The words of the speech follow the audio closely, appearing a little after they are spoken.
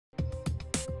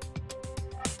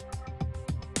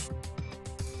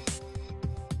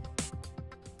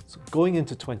Going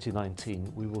into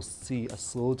 2019, we will see a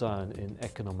slowdown in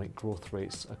economic growth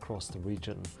rates across the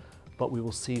region, but we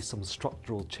will see some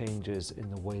structural changes in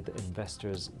the way that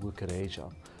investors look at Asia.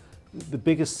 The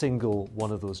biggest single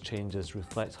one of those changes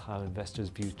reflects how investors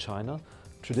view China.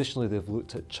 Traditionally, they've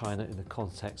looked at China in the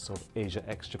context of Asia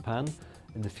ex-Japan.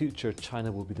 In the future,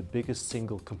 China will be the biggest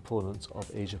single component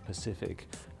of Asia Pacific,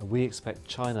 and we expect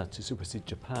China to supersede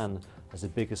Japan as the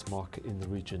biggest market in the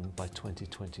region by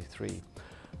 2023.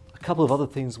 A couple of other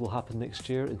things will happen next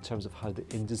year in terms of how the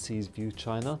indices view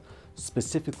China.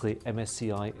 Specifically,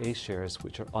 MSCI A shares,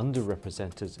 which are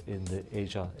underrepresented in the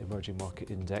Asia Emerging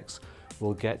Market Index,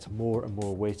 will get more and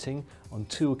more weighting on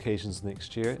two occasions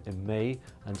next year, in May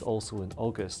and also in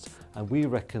August. And we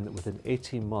reckon that within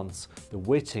 18 months, the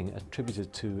weighting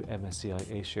attributed to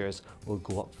MSCI A shares will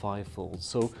go up fivefold.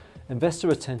 So investor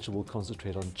attention will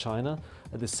concentrate on China.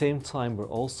 At the same time, we're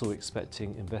also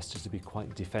expecting investors to be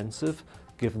quite defensive,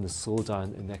 given the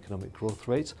slowdown in economic growth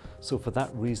rate. So for that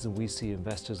reason, we see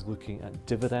investors looking at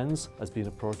dividends as being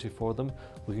a priority for them,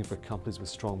 looking for companies with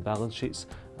strong balance sheets,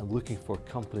 and looking for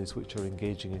companies which are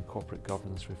engaging in corporate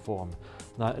governance reform.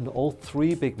 Now, in all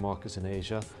three big markets in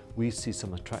Asia, we see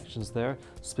some attractions there,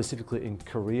 specifically in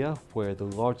Korea, where the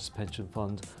largest pension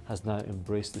fund has now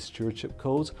embraced the stewardship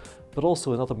code, but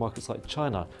also in other markets like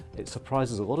China. It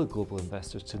surprises a lot of global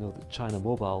investors to know that China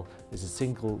Mobile is the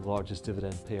single largest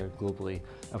dividend payer globally,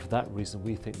 and for that reason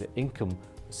we think that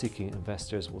income-seeking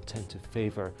investors will tend to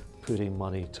favour putting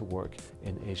money to work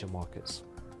in Asian markets.